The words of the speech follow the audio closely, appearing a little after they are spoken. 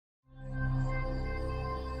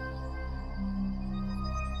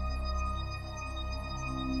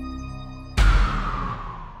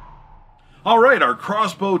Alright, our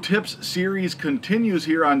crossbow tips series continues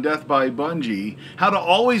here on Death by Bunjie. How to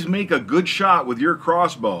always make a good shot with your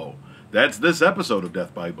crossbow. That's this episode of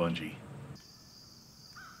Death by Bunjie.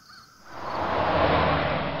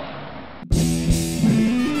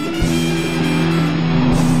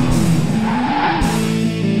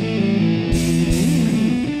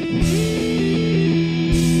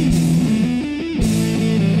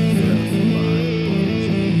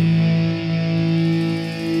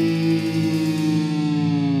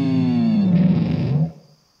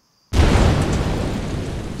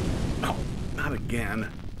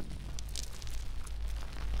 Again.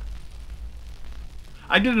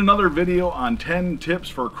 I did another video on 10 tips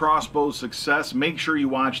for crossbow success. Make sure you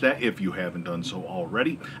watch that if you haven't done so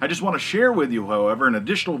already. I just want to share with you, however, an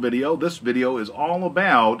additional video. This video is all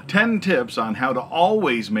about 10 tips on how to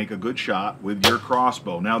always make a good shot with your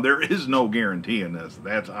crossbow. Now, there is no guarantee in this.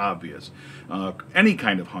 That's obvious. Any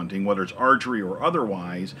kind of hunting, whether it's archery or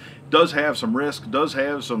otherwise, does have some risk, does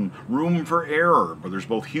have some room for error, but there's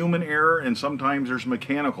both human error and sometimes there's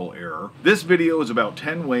mechanical error. This video is about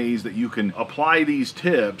 10 ways that you can apply these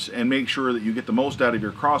tips and make sure that you get the most out of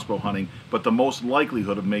your crossbow hunting, but the most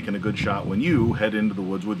likelihood of making a good shot when you head into the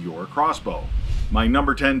woods with your crossbow. My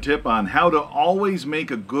number 10 tip on how to always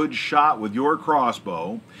make a good shot with your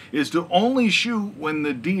crossbow is to only shoot when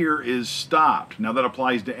the deer is stopped. Now that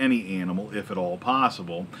applies to any animal, if at all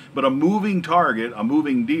possible, but a moving target, a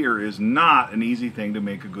moving deer, is not an easy thing to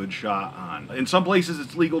make a good shot on. In some places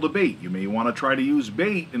it's legal to bait. You may want to try to use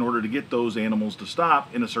bait in order to get those animals to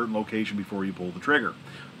stop in a certain location before you pull the trigger.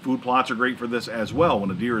 Food plots are great for this as well. When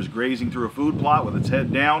a deer is grazing through a food plot with its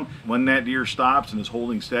head down, when that deer stops and is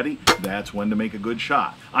holding steady, that's when to make a good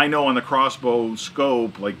shot. I know on the crossbow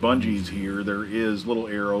scope, like Bunjie's here, there is little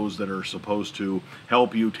arrows that are supposed to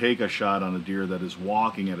help you take a shot on a deer that is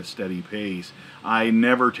walking at a steady pace. I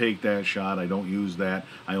never take that shot. I don't use that.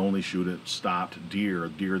 I only shoot at stopped deer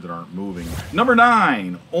that aren't moving. Number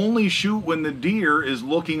 9, only shoot when the deer is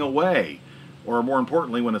looking away, or more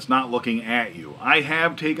importantly, when it's not looking at you. I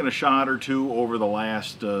have taken a shot or two over the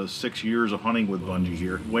last 6 years of hunting with Bunjie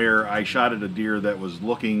here, where I shot at a deer that was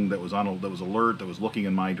looking, that was alert, that was looking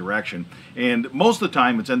in my direction, and most of the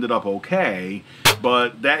time it's ended up okay.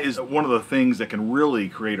 But that is one of the things that can really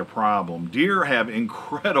create a problem. Deer have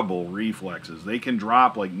incredible reflexes. They can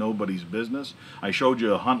drop like nobody's business. I showed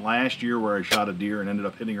you a hunt last year where I shot a deer and ended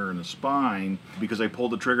up hitting her in the spine because I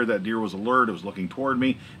pulled the trigger. That deer was alert. It was looking toward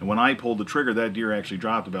me. And when I pulled the trigger, that deer actually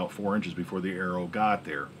dropped about 4 inches before the arrow got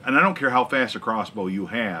there. And I don't care how fast a crossbow you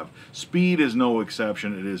have. Speed is no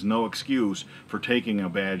exception. It is no excuse for taking a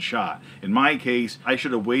bad shot. In my case, I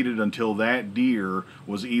should have waited until that deer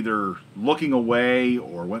was either looking away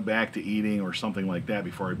or went back to eating or something like that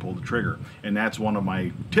before I pulled the trigger. And that's one of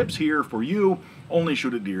my tips here for you. Only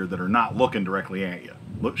shoot at deer that are not looking directly at you.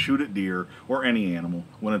 Shoot at deer or any animal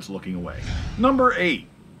when it's looking away. Number 8.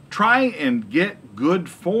 Try and get good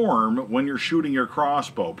form when you're shooting your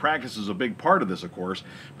crossbow. Practice is a big part of this, of course,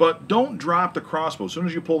 but don't drop the crossbow. As soon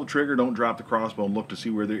as you pull the trigger, don't drop the crossbow and look to see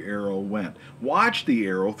where the arrow went. Watch the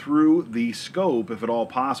arrow through the scope if at all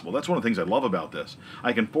possible. That's one of the things I love about this.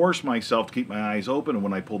 I can force myself to keep my eyes open, and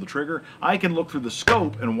when I pull the trigger, I can look through the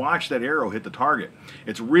scope and watch that arrow hit the target.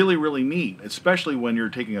 It's really, really neat, especially when you're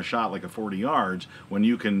taking a shot like a 40 yards, when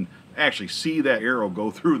you can actually see that arrow go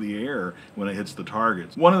through the air when it hits the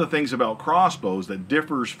target. One of the things about crossbows that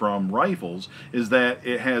differs from rifles is that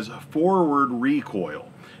it has forward recoil.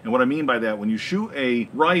 And what I mean by that, when you shoot a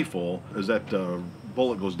rifle, as that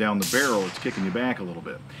bullet goes down the barrel, it's kicking you back a little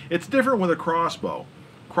bit. It's different with a crossbow.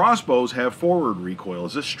 Crossbows have forward recoil.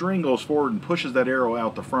 As this string goes forward and pushes that arrow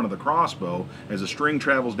out the front of the crossbow, as the string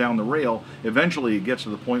travels down the rail, eventually it gets to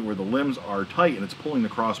the point where the limbs are tight and it's pulling the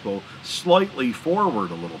crossbow slightly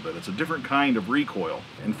forward a little bit. It's a different kind of recoil.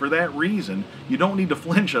 And for that reason, you don't need to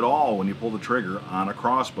flinch at all when you pull the trigger on a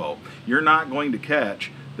crossbow. You're not going to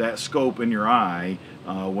catch that scope in your eye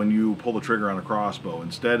when you pull the trigger on a crossbow.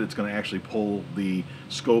 Instead, it's going to actually pull the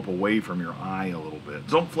scope away from your eye a little bit.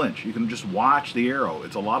 Don't flinch. You can just watch the arrow.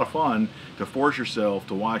 It's a lot of fun to force yourself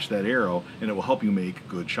to watch that arrow, and it will help you make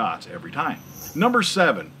good shots every time. Number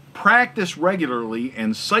 7, practice regularly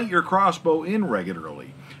and sight your crossbow in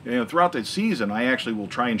regularly. Throughout the season, I actually will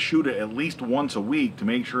try and shoot it at least once a week to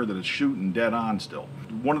make sure that it's shooting dead on still.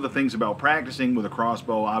 one of the things about practicing with a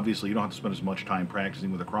crossbow, obviously you don't have to spend as much time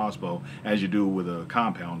practicing with a crossbow as you do with a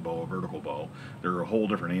compound bow, a vertical bow. They're a whole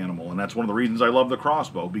different animal, and that's one of the reasons I love the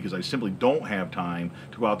crossbow, because I simply don't have time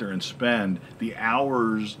to go out there and spend the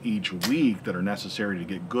hours each week that are necessary to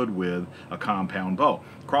get good with a compound bow.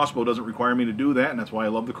 Crossbow doesn't require me to do that, and that's why I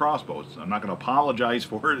love the crossbow. I'm not going to apologize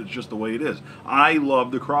for it, it's just the way it is. I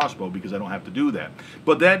love the crossbow because I don't have to do that.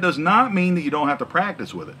 But that does not mean that you don't have to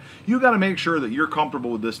practice with it. You got to make sure that you're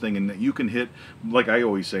comfortable with this thing and that you can hit, like I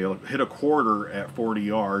always say, hit a quarter at 40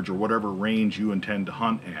 yards or whatever range you intend to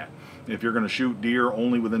hunt at. If you're going to shoot deer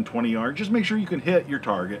only within 20 yards, just make sure you can hit your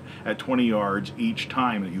target at 20 yards each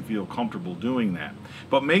time that you feel comfortable doing that.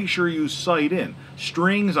 But make sure you sight in.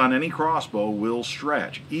 Strings on any crossbow will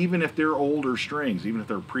stretch, even if they're older strings, even if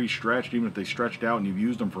they're pre-stretched, even if they stretched out and you've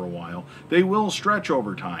used them for a while, they will stretch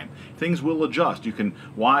over time. Things will adjust. You can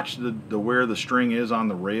watch the where the string is on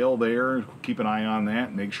the rail there, keep an eye on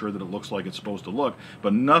that, make sure that it looks like it's supposed to look,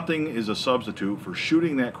 but nothing is a substitute for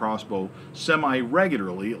shooting that crossbow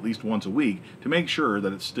semi-regularly, at least once a week, to make sure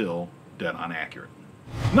that it's still dead on accurate.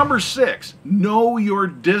 Number 6, know your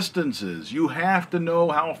distances. You have to know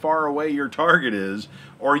how far away your target is,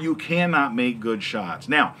 or you cannot make good shots.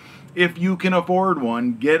 Now, if you can afford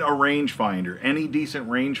one, get a rangefinder. Any decent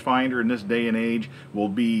rangefinder in this day and age will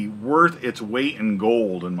be worth its weight in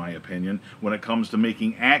gold, in my opinion, when it comes to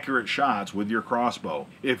making accurate shots with your crossbow.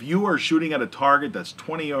 If you are shooting at a target that's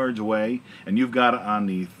 20 yards away and you've got it on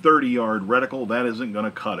the 30-yard reticle, that isn't going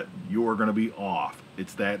to cut it. You are going to be off.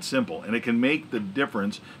 It's that simple, and it can make the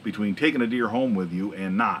difference between taking a deer home with you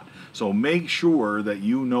and not. So make sure that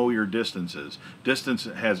you know your distances. Distance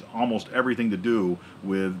has almost everything to do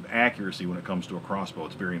with accuracy when it comes to a crossbow.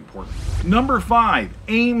 It's very important. Number 5,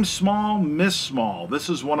 aim small, miss small. This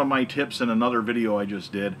is one of my tips in another video I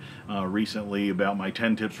just did recently about my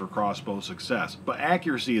 10 tips for crossbow success. But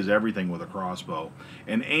accuracy is everything with a crossbow,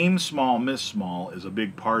 and aim small, miss small is a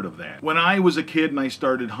big part of that. When I was a kid and I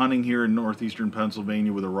started hunting here in northeastern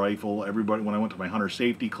Pennsylvania with a rifle, everybody, when I went to my hunter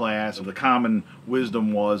safety class, the common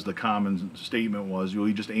wisdom was, the common statement was,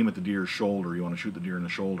 you just aim at the deer's shoulder. You want to shoot the deer in the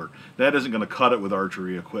shoulder. That isn't going to cut it with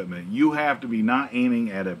archery equipment. You have to be not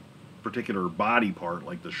aiming at a particular body part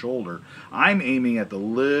like the shoulder. I'm aiming at the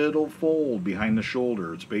little fold behind the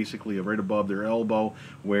shoulder. It's basically right above their elbow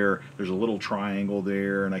where there's a little triangle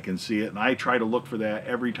there and I can see it, and I try to look for that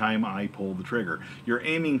every time I pull the trigger. You're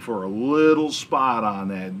aiming for a little spot on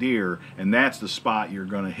that deer, and that's the spot you're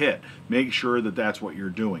going to hit. Make sure that that's what you're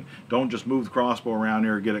doing. Don't just move the crossbow around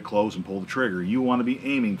there, get it close and pull the trigger. You want to be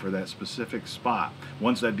aiming for that specific spot.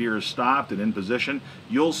 Once that deer is stopped and in position,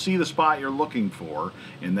 you'll see the spot you're looking for,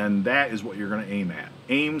 and then that is what you're going to aim at.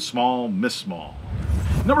 Aim small, miss small.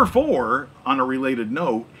 Number 4, on a related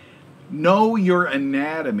note, know your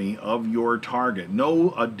anatomy of your target.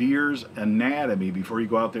 Know a deer's anatomy before you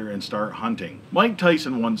go out there and start hunting. Mike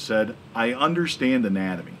Tyson once said, "I understand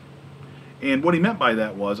anatomy." And what he meant by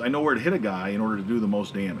that was, I know where to hit a guy in order to do the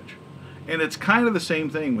most damage. And it's kind of the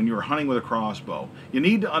same thing when you're hunting with a crossbow. You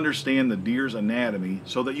need to understand the deer's anatomy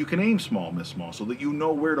so that you can aim small, miss small, so that you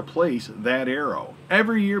know where to place that arrow.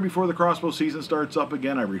 Every year before the crossbow season starts up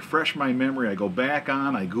again, I refresh my memory. I go back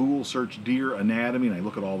on, I Google search deer anatomy, and I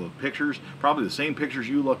look at all the pictures, probably the same pictures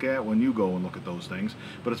you look at when you go and look at those things.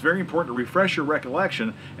 But it's very important to refresh your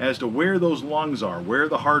recollection as to where those lungs are, where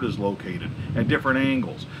the heart is located at different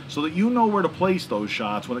angles, so that you know where to place those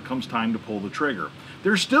shots when it comes time to pull the trigger.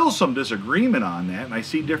 There's still some disagreement on that, and I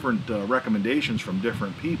see different recommendations from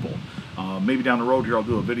different people. Maybe down the road here I'll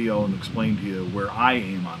do a video and explain to you where I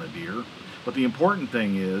aim on a deer. But the important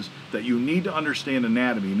thing is that you need to understand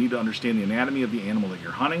anatomy. You need to understand the anatomy of the animal that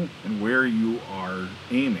you're hunting and where you are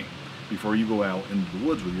aiming before you go out into the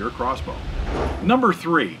woods with your crossbow. Number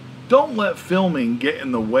 3, don't let filming get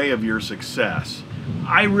in the way of your success.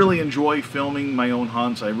 I really enjoy filming my own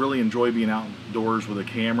hunts. I really enjoy being outdoors with a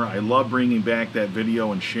camera. I love bringing back that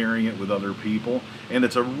video and sharing it with other people. And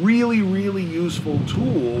it's a really, really useful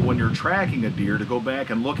tool when you're tracking a deer to go back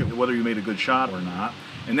and look at whether you made a good shot or not.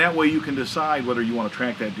 And that way you can decide whether you want to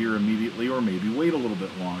track that deer immediately or maybe wait a little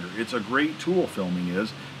bit longer. It's a great tool, filming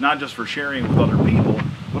is, not just for sharing with other people,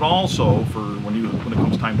 but also for when it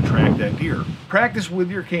comes time to track that deer. Practice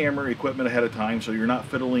with your camera equipment ahead of time so you're not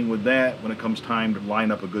fiddling with that when it comes time to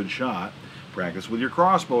line up a good shot. Practice with your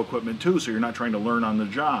crossbow equipment too, so you're not trying to learn on the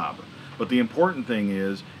job. But the important thing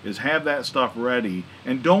is have that stuff ready,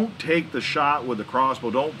 and don't take the shot with the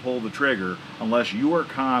crossbow, don't pull the trigger unless you are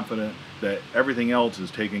confident that everything else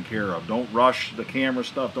is taken care of. Don't rush the camera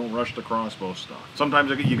stuff, don't rush the crossbow stuff.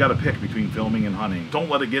 Sometimes you got to pick between filming and hunting. Don't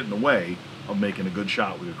let it get in the way of making a good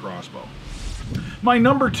shot with your crossbow. My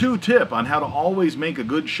number 2 tip on how to always make a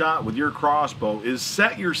good shot with your crossbow is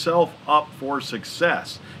set yourself up for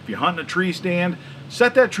success. If you're hunting a tree stand,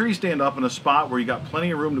 set that tree stand up in a spot where you got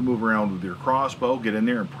plenty of room to move around with your crossbow. Get in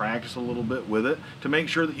there and practice a little bit with it to make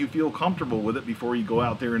sure that you feel comfortable with it before you go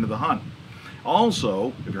out there into the hunt.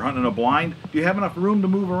 Also, if you're hunting a blind, do you have enough room to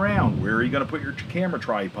move around? Where are you going to put your camera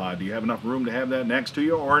tripod? Do you have enough room to have that next to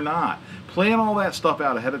you or not? Plan all that stuff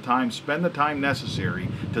out ahead of time. Spend the time necessary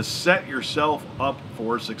to set yourself up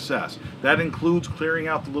for success. That includes clearing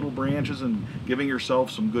out the little branches and giving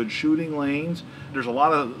yourself some good shooting lanes. There's a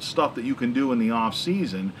lot of stuff that you can do in the off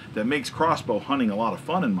season that makes crossbow hunting a lot of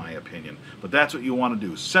fun, in my opinion. But that's what you want to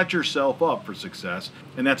do. Set yourself up for success,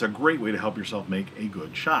 and that's a great way to help yourself make a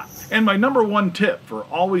good shot. And my number 1 tip for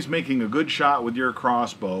always making a good shot with your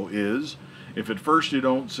crossbow is, if at first you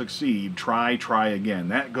don't succeed, try again.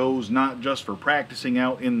 That goes not just for practicing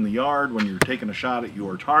out in the yard when you're taking a shot at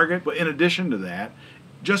your target, but in addition to that,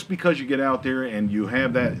 just because you get out there and you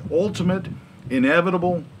have that ultimate,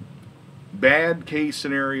 inevitable, bad case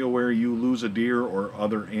scenario where you lose a deer or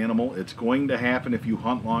other animal, it's going to happen if you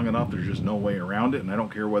hunt long enough. There's just no way around it, and I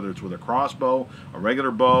don't care whether it's with a crossbow, a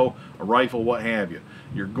regular bow, a rifle, what have you.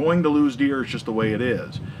 You're going to lose deer, it's just the way it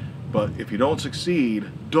is. But if you don't succeed,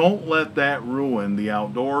 don't let that ruin the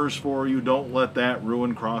outdoors for you. Don't let that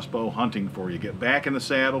ruin crossbow hunting for you. Get back in the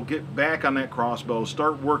saddle, get back on that crossbow,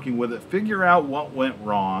 start working with it, figure out what went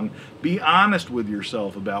wrong, be honest with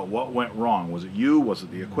yourself about what went wrong. Was it you? Was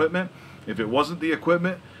it the equipment? If it wasn't the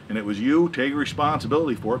equipment and it was you, take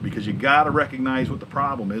responsibility for it, because you got to recognize what the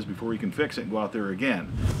problem is before you can fix it and go out there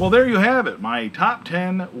again. Well, there you have it, my top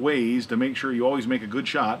 10 ways to make sure you always make a good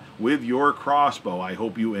shot with your crossbow. I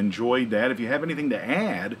hope you enjoyed that. If you have anything to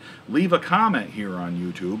add, leave a comment here on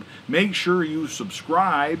YouTube. Make sure you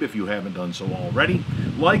subscribe if you haven't done so already.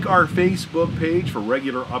 Like our Facebook page for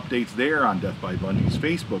regular updates there on Death by Bunjie's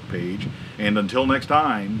Facebook page. And until next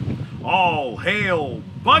time, all hail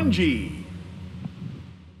Bunjie!